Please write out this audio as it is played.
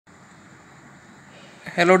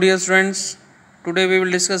Hello dear students, today we will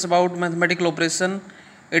discuss about mathematical operation.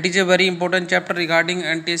 It is a very important chapter regarding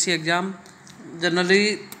NTSC exam.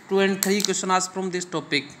 Generally 2 and 3 question asked from this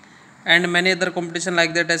topic and many other competition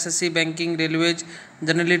like that SSC, banking, railways.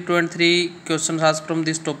 Generally 2 and 3 questions asked from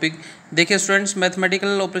this topic. देखिए students,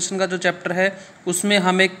 mathematical operation का जो chapter है उसमें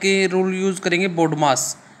हम एक rule use करेंगे board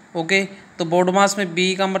मास. Okay, तो board मास में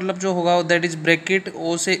बी का मतलब जो होगा दैट इज ब्रैकेट,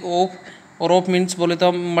 ओ से ऑफ, और ऑफ मीन्स बोले तो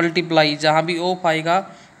हम मल्टीप्लाई. जहाँ भी ऑफ आएगा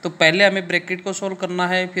तो पहले हमें ब्रैकेट को सोल्व करना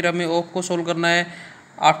है, फिर हमें ऑफ को सोल्व करना है.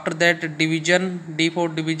 After that division, D for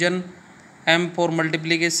division, M for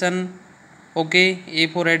multiplication, okay, A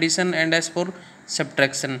for addition and S for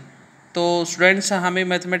subtraction. तो स्टूडेंट्स, हमें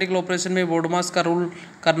मैथमेटिकल ऑपरेशन में बोर्ड मास का रूल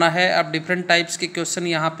करना है. अब डिफरेंट टाइप्स के क्वेश्चन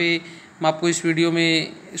यहाँ पे मैं आपको इस वीडियो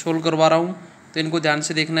में सोल्व करवा रहा हूँ, तो इनको ध्यान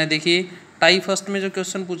से देखना है. देखिए टाइप फर्स्ट में जो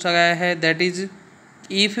क्वेश्चन पूछा गया है that is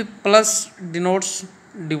if plus denotes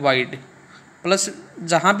divide. Plus,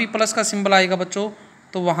 जहाँ भी प्लस का सिंबल आएगा बच्चों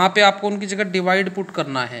तो वहाँ पे आपको उनकी जगह डिवाइड पुट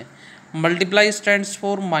करना है. Multiply stands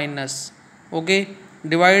for minus. Okay,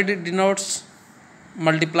 divide denotes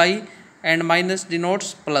multiply and minus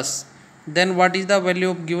denotes plus. Then what is the value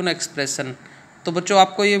of given expression. तो बच्चों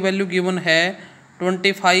आपको ये वैल्यू गिवन है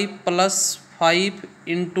 25 plus 5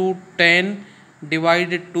 into 10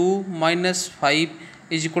 divide 2 minus 5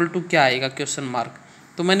 is equal to क्या आएगा, question mark.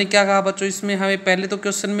 तो मैंने क्या कहा बच्चों, इसमें हमें पहले तो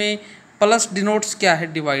क्वेश्चन में प्लस डिनोट्स क्या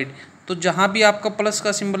है, डिवाइड. तो जहाँ भी आपका प्लस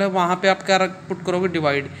का सिंबल है वहाँ पे आप क्या पुट करोगे,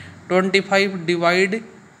 डिवाइड. 25 डिवाइड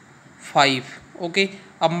 5. ओके,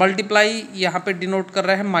 अब मल्टीप्लाई यहाँ पे डिनोट कर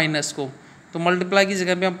रहा है माइनस को, तो मल्टीप्लाई की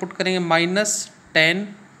जगह पे हम पुट करेंगे -10.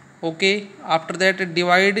 Okay, after that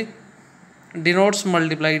divide denotes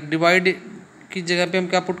multiply. Divide की जगह पे हम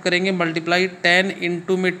क्या पुट करेंगे, मल्टीप्लाई. 10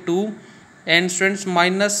 इंटू में 2 and students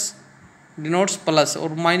minus denotes plus,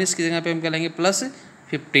 और माइनस की जगह पे हम क्या लेंगे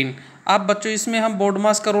 +15. अब बच्चों इसमें हम बोर्ड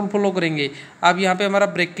मास का रूल फॉलो करेंगे. अब यहाँ पे हमारा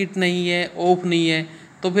ब्रैकेट नहीं है, ऑफ नहीं है,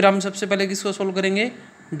 तो फिर हम सबसे पहले किसको सोल्व करेंगे,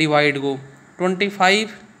 डिवाइड को. 25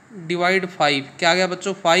 डिवाइड 5 क्या आ गया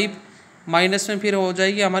बच्चों, 5. माइनस में फिर हो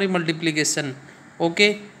जाएगी हमारी मल्टीप्लीकेशन. ओके,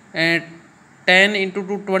 10 इंटू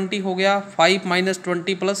 2 20 हो गया, 5 माइनस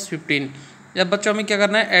 20 प्लस 15. जब बच्चों हमें क्या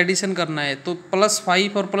करना है, एडिशन करना है. तो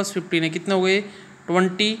 +5 और +15 है, कितने हो गए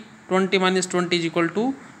 20. 20 minus 20 is equal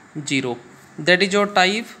to 0. That is your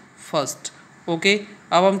type first. Okay,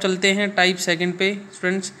 अब हम चलते हैं टाइप सेकंड पे.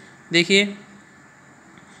 स्टूडेंट्स देखिए,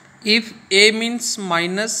 if A means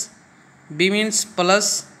minus, B means plus,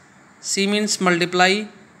 C means multiply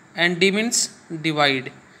and D means divide,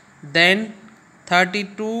 then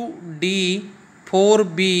 32D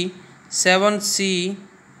 4B 7C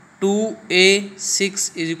 2A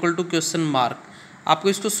 6 is equal to question mark. आपको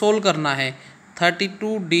इसको solve करना है.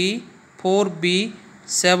 32D 4B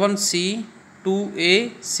 7C 2A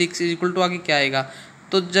 6 is equal to आगे क्या आएगा.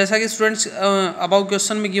 तो जैसा कि स्टूडेंट्स अबाउ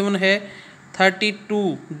क्वेश्चन में गिवन है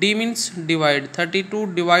 32D means divide, 32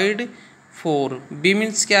 divide 4. B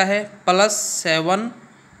means क्या है, +7.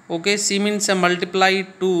 ओके, C मीन्स है मल्टीप्लाई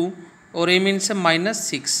 2 और A मीन्स है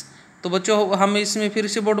 -6. तो बच्चों हम इसमें फिर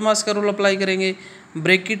से बोर्ड मास का रूल अप्लाई करेंगे.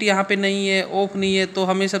 ब्रैकेट यहाँ पे नहीं है, ऑफ नहीं है, तो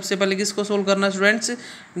हमें सबसे पहले किसको सोल्व करना है स्टूडेंट्स,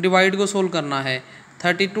 डिवाइड को सोल्व करना है.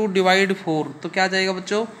 32 डिवाइड 4 तो क्या आ जाएगा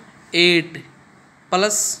बच्चों, 8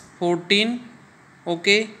 प्लस 14.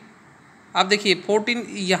 ओके, अब देखिए 14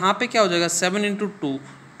 यहाँ पे क्या हो जाएगा, 7 इंटू 2.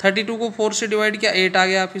 32 को 4 से डिवाइड किया, 8 आ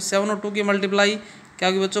गया. फिर 7 और 2 की मल्टीप्लाई क्या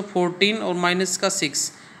होगी बच्चों, 14 और माइनस का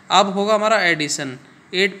 6. अब होगा हमारा एडिशन,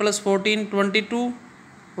 8 प्लस 14 22.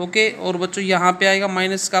 ओके, और बच्चों यहाँ पे आएगा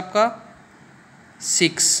माइनस का आपका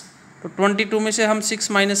 6. तो 22 में से हम 6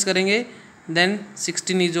 माइनस करेंगे, देन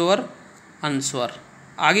 16 इज ओवर आंसर.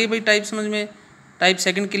 आगे भाई टाइप समझ में, टाइप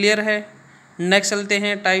सेकंड क्लियर है. नेक्स्ट चलते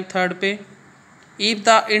हैं टाइप थर्ड पे. If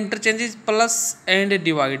the interchanges plus and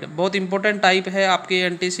divide, बहुत इंपॉर्टेंट टाइप है आपके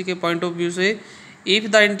एनटीसी के पॉइंट ऑफ व्यू से. इफ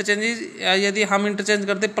द इंटरचेंजेस, यदि हम इंटरचेंज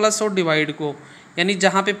करते प्लस और डिवाइड को, यानी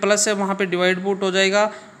जहाँ पे प्लस है वहाँ पे डिवाइड पुट हो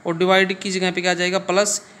जाएगा और डिवाइड की जगह पे क्या आ जाएगा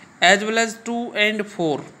plus, as well as 2 and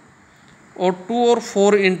 4, और 2 और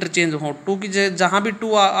 4 इंटरचेंज हो. 2 की जहाँ भी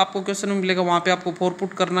 2 आपको क्वेश्चन में मिलेगा वहाँ पे आपको 4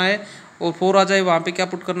 पुट करना है, और 4 आ जाए वहाँ पे क्या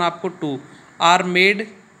पुट करना है आपको 2 are made,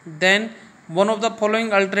 then one of the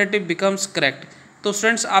following alternative becomes correct. तो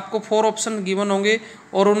स्टूडेंट्स आपको 4 ऑप्शन गिवन होंगे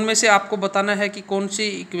और उनमें से आपको बताना है कि कौन सी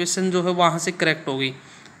इक्वेशन जो है वहाँ से करेक्ट होगी.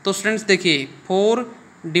 तो स्टूडेंट्स देखिए 4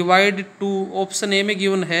 डिवाइड 2 ऑप्शन ए में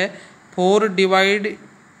गिवन है, 4 divide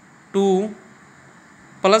 2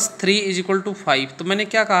 plus 3 is equal to 5. तो मैंने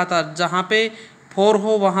क्या कहा था, जहाँ पे 4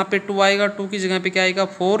 हो वहाँ पे 2 आएगा, 2 की जगह पे क्या आएगा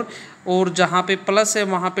 4, और जहाँ पे प्लस है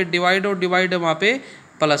वहाँ पे डिवाइड, और डिवाइड है वहाँ पे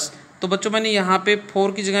प्लस. तो बच्चों मैंने यहाँ पे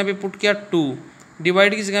 4 की जगह पे पुट किया 2,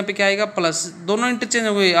 डिवाइड की जगह पे क्या आएगा प्लस, दोनों इंटरचेंज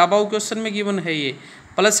हो गए। अबाउ क्वेश्चन में गिवन है ये,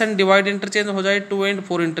 प्लस एंड डिवाइड इंटरचेंज हो जाए, 2 एंड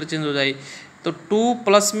 4 इंटरचेंज हो जाए। तो 2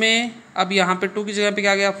 प्लस में अब यहाँ पे 2 की जगह पे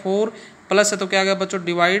क्या आ गया 4, प्लस है तो क्या आ गया बच्चों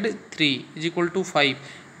डिवाइड 3 इज इक्वल टू 5।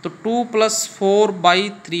 तो 2 +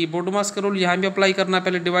 4/3 बोडमास का रूल यहाँ भी अप्लाई करना है,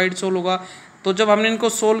 पहले डिवाइड सोल्व होगा। तो जब हमने इनको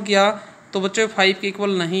सोल्व किया तो बच्चों 5 के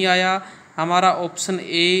इक्वल नहीं आया, हमारा ऑप्शन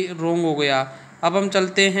ए रॉन्ग हो गया। अब हम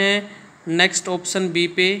चलते हैं नेक्स्ट ऑप्शन बी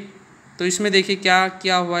पे। तो इसमें देखिए क्या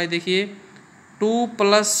क्या हुआ है, देखिए 2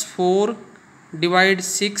 +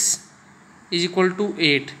 4/6 इज इक्वल टू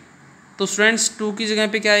 8। तो स्टूडेंट्स 2 की जगह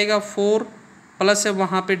पे क्या आएगा 4, प्लस है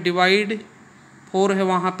वहाँ पे डिवाइड 4 है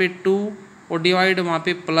वहाँ पे 2 और डिवाइड वहाँ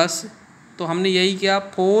पे प्लस। तो हमने यही किया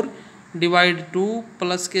 4/2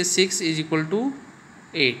 प्लस के 6 इज इक्वल टू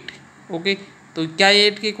 8। ओके, तो क्या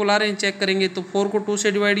 8 के इक्वल आ रहे हैं, चेक करेंगे। तो 4 को 2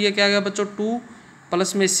 से डिवाइड किया, क्या आ गया बच्चों 2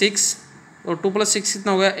 प्लस में 6 और 2 + 6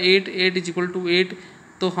 कितना हो गया 8, 8 इज इक्वल टू 8।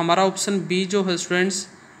 तो हमारा ऑप्शन बी जो है स्टूडेंट्स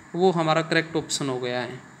वो हमारा करेक्ट ऑप्शन हो गया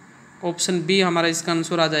है। ऑप्शन बी हमारा इसका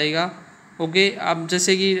आंसर आ जाएगा। ओके, अब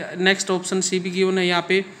जैसे कि नेक्स्ट ऑप्शन सी भी गिवन है यहाँ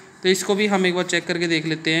पे, तो इसको भी हम एक बार चेक करके देख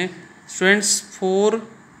लेते हैं। Students 4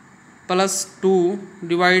 +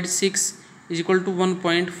 2/6 is equal to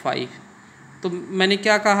 1.5। तो मैंने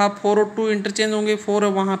क्या कहा 4 और 2 इंटरचेंज होंगे, 4 है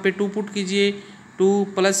वहाँ पे 2 पुट कीजिए, 2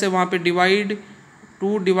 प्लस है वहाँ पे डिवाइड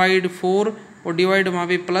 2/4 और डिवाइड वहाँ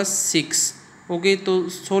पे +6। ओके, तो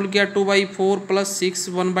सोल्व किया 2/4 + 6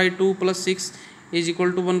 1/2 + 6 इज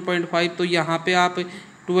इक्वल टू 1.5। तो यहाँ पे आप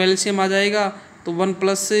 12 से आ जाएगा, तो 1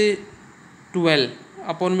 + 12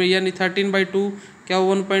 अपॉन में यानी 13/2 क्या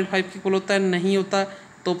 1.5 की इक्वल होता है, नहीं होता।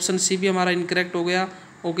 तो ऑप्शन सी भी हमारा इनकरेक्ट हो गया।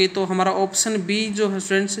 ओके, तो हमारा ऑप्शन बी जो है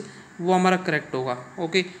स्टूडेंट्स वो हमारा करेक्ट होगा।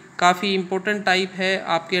 ओके, काफ़ी इंपॉर्टेंट टाइप है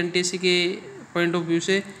आपके एनटीएससी के पॉइंट ऑफ व्यू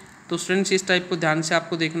से। तो स्टूडेंट्स इस टाइप को ध्यान से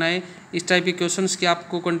आपको देखना है, इस टाइप के क्वेश्चंस की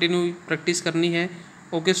आपको कंटिन्यू प्रैक्टिस करनी है।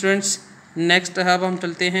 ओके स्टूडेंट्स, नेक्स्ट है अब हम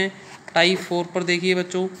चलते हैं टाइप 4 पर। देखिए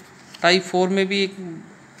बच्चों टाइप 4 में भी एक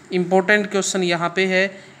इम्पोर्टेंट क्वेश्चन यहाँ पे है,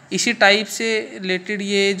 इसी टाइप से रिलेटेड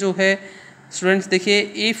ये जो है स्टूडेंट्स देखिए,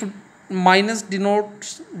 if minus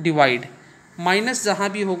denotes divide, minus जहाँ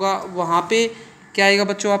भी होगा वहाँ पे क्या आएगा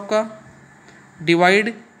बच्चों आपका divide,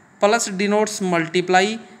 plus denotes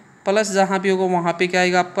multiply, plus जहाँ भी होगा वहाँ पे क्या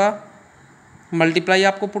आएगा आपका मल्टीप्लाई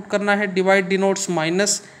आपको पुट करना है, डिवाइड डिनोट्स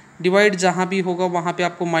माइनस, डिवाइड जहाँ भी होगा वहाँ पे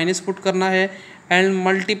आपको माइनस पुट करना है, एंड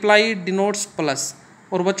मल्टीप्लाई डिनोट्स प्लस।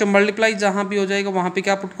 और बच्चों मल्टीप्लाई जहाँ भी हो जाएगा वहाँ पे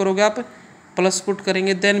क्या पुट करोगे आप प्लस पुट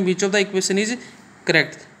करेंगे, then which of the equation is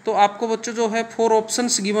correct. तो आपको बच्चों जो है 4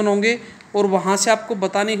 ऑप्शंस गिवन होंगे और वहाँ से आपको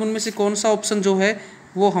बताने उनमें से कौन सा ऑप्शन जो है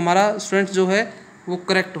वो हमारा स्टूडेंट्स जो है वो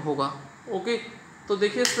करेक्ट होगा। ओके, तो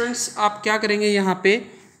देखिए स्टूडेंट्स आप क्या करेंगे यहाँ पे,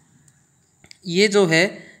 ये जो है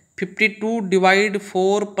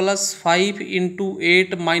 52/4 + 5 ×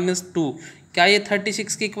 8 - 2 क्या ये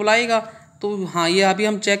 36 के इक्वल आएगा। तो हाँ, ये अभी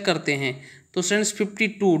हम चेक करते हैं। तो स्टूडेंट्स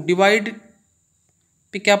 52 डिवाइड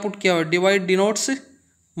पे क्या पुट किया हुआ है, divide denotes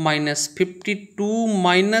minus, 52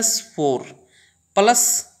 - 4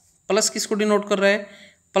 plus, plus किसको डिनोट कर रहा है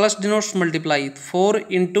प्लस डिनोट्स मल्टीप्लाई 4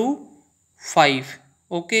 × 5।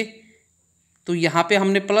 ओके, तो यहाँ पे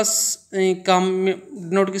हमने प्लस का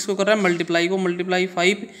डिनोट किसको कर रहा है मल्टीप्लाई को, multiply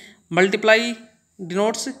 5 multiply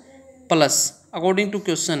denotes plus according to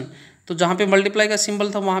question. तो जहाँ पे मल्टीप्लाई का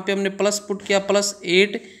सिंबल था वहाँ पे हमने प्लस पुट किया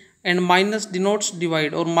 +8 एंड माइनस डिनोट्स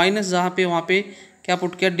डिवाइड, और माइनस जहाँ पे वहाँ पे क्या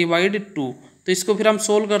पुट किया डिवाइड 2। तो इसको फिर हम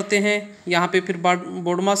सोल्व करते हैं, यहाँ पे फिर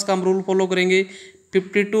बोडमास का हम रूल फॉलो करेंगे।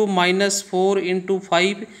 52 - 4 ×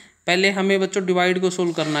 5, पहले हमें बच्चों डिवाइड को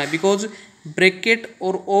सोल्व करना है, बिकॉज ब्रैकेट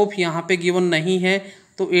और ऑफ यहाँ पे गिवन नहीं है।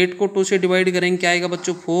 तो 8 को 2 से डिवाइड करेंगे, क्या आएगा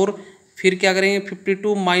बच्चों 4, फिर क्या करेंगे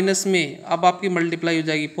 52 माइनस में अब आपकी मल्टीप्लाई हो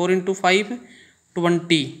जाएगी 4 × 5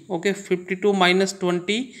 20। ओके, 52 - 20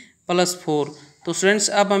 + 4। तो स्टूडेंट्स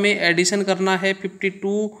अब हमें एडिशन करना है,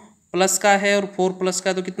 52 प्लस का है और 4 प्लस का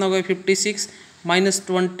है, तो कितना होगा 56 -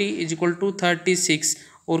 20 इज इक्वल टू 36।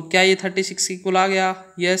 और क्या ये 36 इक्वल आ गया,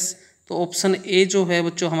 यस। तो ऑप्शन ए जो है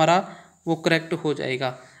बच्चों हमारा वो करेक्ट हो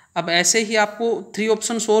जाएगा। अब ऐसे ही आपको 3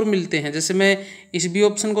 ऑप्शन और मिलते हैं, जैसे मैं इस बी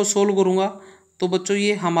ऑप्शन को सोल्व करूँगा तो बच्चों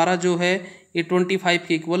ये हमारा जो है ये 25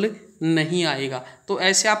 के इक्वल नहीं आएगा। तो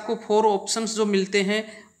ऐसे आपको 4 ऑप्शंस जो मिलते हैं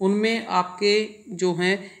उनमें आपके जो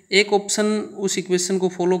हैं एक ऑप्शन उस इक्वेशन को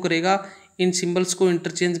फॉलो करेगा इन सिंबल्स को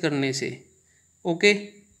इंटरचेंज करने से। ओके,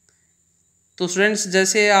 तो स्टूडेंट्स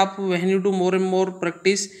जैसे आप when you do more and more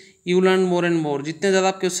practice you learn more and more, जितने ज़्यादा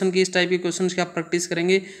आप क्वेश्चन की इस टाइप के क्वेश्चन की आप प्रैक्टिस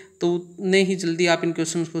करेंगे तो उतने ही जल्दी आप इन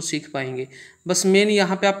क्वेश्चन को सीख पाएंगे। बस मेन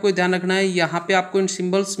यहाँ पे आपको ध्यान रखना है, यहाँ पे आपको इन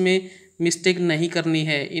सिंबल्स में मिस्टेक नहीं करनी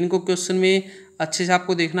है, इनको क्वेश्चन में अच्छे से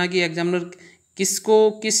आपको देखना है कि एग्जामिनर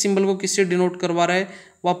किस सिंबल को किससे डिनोट करवा रहा है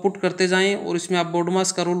वो आप पुट करते जाएं और इसमें आप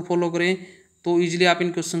बोर्डमास का रूल फॉलो करें तो इजीली आप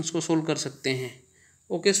इन क्वेश्चंस को सोल्व कर सकते हैं।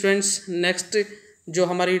 ओके स्टूडेंट्स, नेक्स्ट जो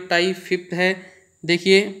हमारी टाइप 5 है,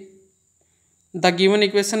 देखिए the given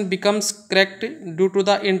equation becomes correct due to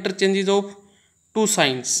the interchanges of to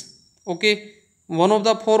science. Okay, one of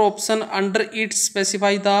the 4 option under it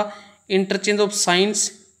specify the interchange of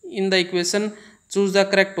science in the equation, choose the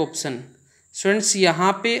correct option. Students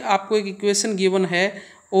यहाँ पे आपको एक equation given है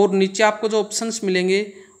और नीचे आपको जो options मिलेंगे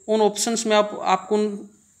उन ऑप्शंस में आपको उन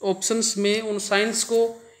ऑप्शंस में उन साइंस को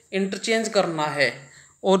इंटरचेंज करना है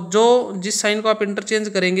और जो जिस साइन को आप इंटरचेंज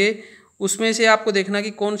करेंगे उसमें से आपको देखना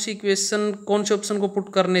कि कौन सी इक्वेशन कौन से ऑप्शन को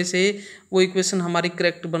पुट करने से वो इक्वेशन हमारी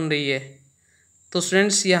करेक्ट बन रही है। तो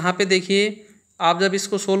स्टूडेंट्स यहाँ पे देखिए आप जब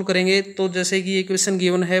इसको सोल्व करेंगे तो जैसे कि इक्वेशन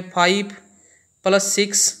गिवन है 5 +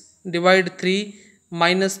 6 / 3 -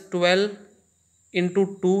 12 ×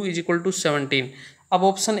 2 = 17। अब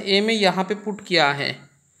ऑप्शन ए में यहाँ पे पुट किया है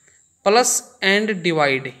plus and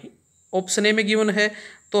divide. Option A में गिवन है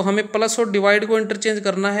तो हमें प्लस और डिवाइड को इंटरचेंज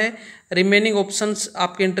करना है, रिमेनिंग ऑप्शंस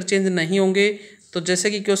आपके इंटरचेंज नहीं होंगे। तो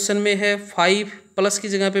जैसे कि क्वेश्चन में है 5 प्लस की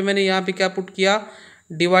जगह पे मैंने यहाँ पे क्या पुट किया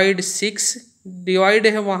डिवाइड 6, डिवाइड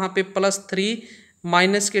है वहाँ पे +3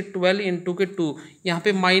 माइनस के 12 × 2, यहाँ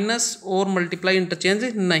पे माइनस और मल्टीप्लाई इंटरचेंज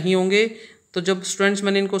नहीं होंगे। तो जब स्टूडेंट्स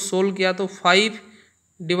मैंने इनको सोल्व किया तो 5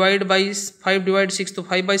 / 6 तो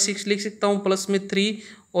 5/6 लिख सकता हूँ, प्लस में 3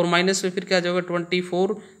 और माइनस में फिर क्या आ जाएगा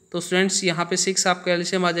 24। तो स्टूडेंट्स यहाँ पे 6 आपका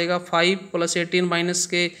एलसीएम आ जाएगा 5 + 18 माइनस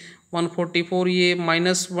के 144, ये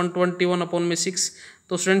 -121/6।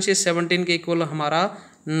 तो स्टूडेंट्स ये 17 के इक्वल हमारा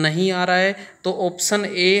नहीं आ रहा है, तो ऑप्शन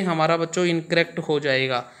ए हमारा बच्चों इनकरेक्ट हो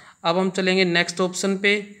जाएगा। अब हम चलेंगे नेक्स्ट ऑप्शन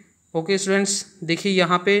पे। ओके स्टूडेंट्स, देखिए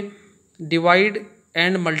यहाँ पे डिवाइड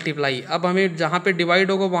एंड मल्टीप्लाई। अब हमें जहाँ पे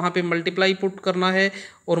डिवाइड होगा वहाँ पे मल्टीप्लाई पुट करना है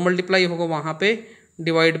और मल्टीप्लाई होगा वहाँ पे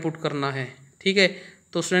डिवाइड पुट करना है, ठीक है।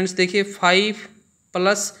 तो स्टूडेंट्स देखिए 5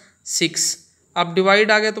 + 6, अब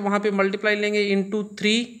डिवाइड आ गया तो वहाँ पे मल्टीप्लाई लेंगे ×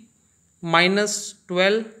 3 -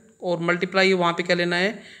 12 और मल्टीप्लाई वहाँ पे क्या लेना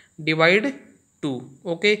है डिवाइड 2।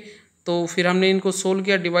 ओके, तो फिर हमने इनको सोल्व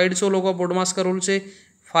किया, डिवाइड सोल्व होगा बोर्डमास का रूल से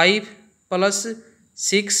 5 +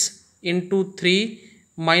 6 × 3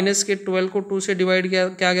 माइनस के 12 को 2 से डिवाइड किया,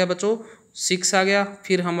 क्या आ गया बच्चों 6 आ गया।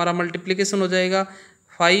 फिर हमारा मल्टीप्लिकेशन हो जाएगा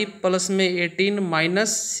 5 प्लस में 18 -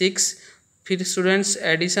 6, फिर स्टूडेंट्स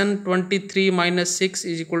एडिशन 23 - 6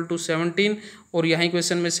 = 17 और यहाँ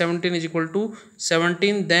क्वेश्चन में 17 =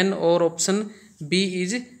 17, देन और option B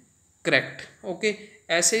is correct. Okay,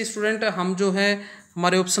 ऐसे ही स्टूडेंट हम जो है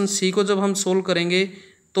हमारे ऑप्शन सी को जब हम सोल्व करेंगे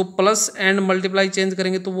तो प्लस एंड मल्टीप्लाई चेंज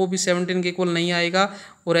करेंगे तो वो भी 17 के इक्वल नहीं आएगा,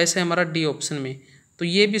 और ऐसे हमारा डी ऑप्शन में। तो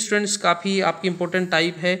ये भी स्टूडेंट्स काफ़ी आपकी इंपॉर्टेंट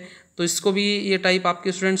टाइप है, तो इसको भी ये टाइप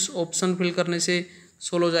आपके स्टूडेंट्स ऑप्शन फिल करने से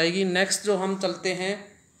सोल्व हो जाएगी। नेक्स्ट जो हम चलते हैं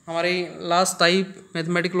हमारे लास्ट टाइप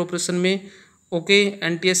मैथमेटिकल ऑपरेशन में। ओके,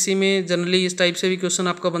 एनटीएससी में जनरली इस टाइप से भी क्वेश्चन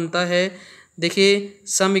आपका बनता है। देखिए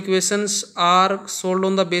सम equations are solved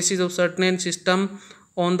on the basis of certain system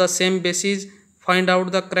on the same basis, find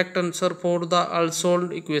out the correct answer for the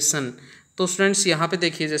अनसोल्व्ड equation. तो स्टूडेंट्स यहाँ पे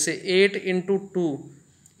देखिए जैसे 8 × 2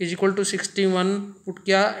 = 61 पुट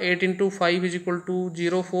किया, 8 × 5 =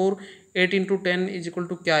 04, 8 × 10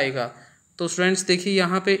 = क्या आएगा। तो स्टूडेंट्स देखिए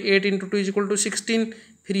यहाँ पे 8 × 2 = 16,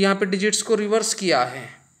 फिर यहाँ पे डिजिट्स को रिवर्स किया है,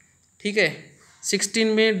 ठीक है।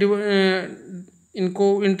 16 में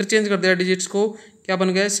इनको इंटरचेंज कर दिया डिजिट्स को, क्या बन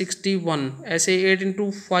गया 61। ऐसे 8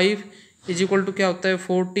 × 5 = क्या होता है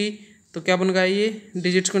 40, तो क्या बन गया ये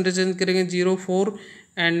डिजिट्स को इंटरचेंज करेंगे 04।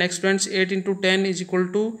 एंड नेक्स्ट स्टूडेंट्स 8 × 10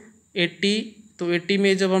 = 80, तो 80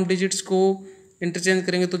 में जब हम डिजिट्स को इंटरचेंज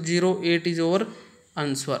करेंगे तो 08 इज ओवर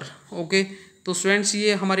आंसर। ओके, तो स्टूडेंट्स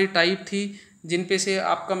ये हमारी टाइप थी जिन पे से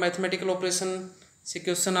आपका मैथमेटिकल ऑपरेशन से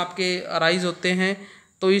क्वेश्चन आपके अराइज होते हैं।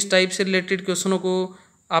 तो इस टाइप से रिलेटेड क्वेश्चनों को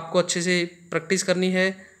आपको अच्छे से प्रैक्टिस करनी है।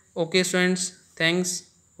 Okay students, thanks.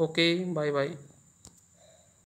 Okay, bye bye.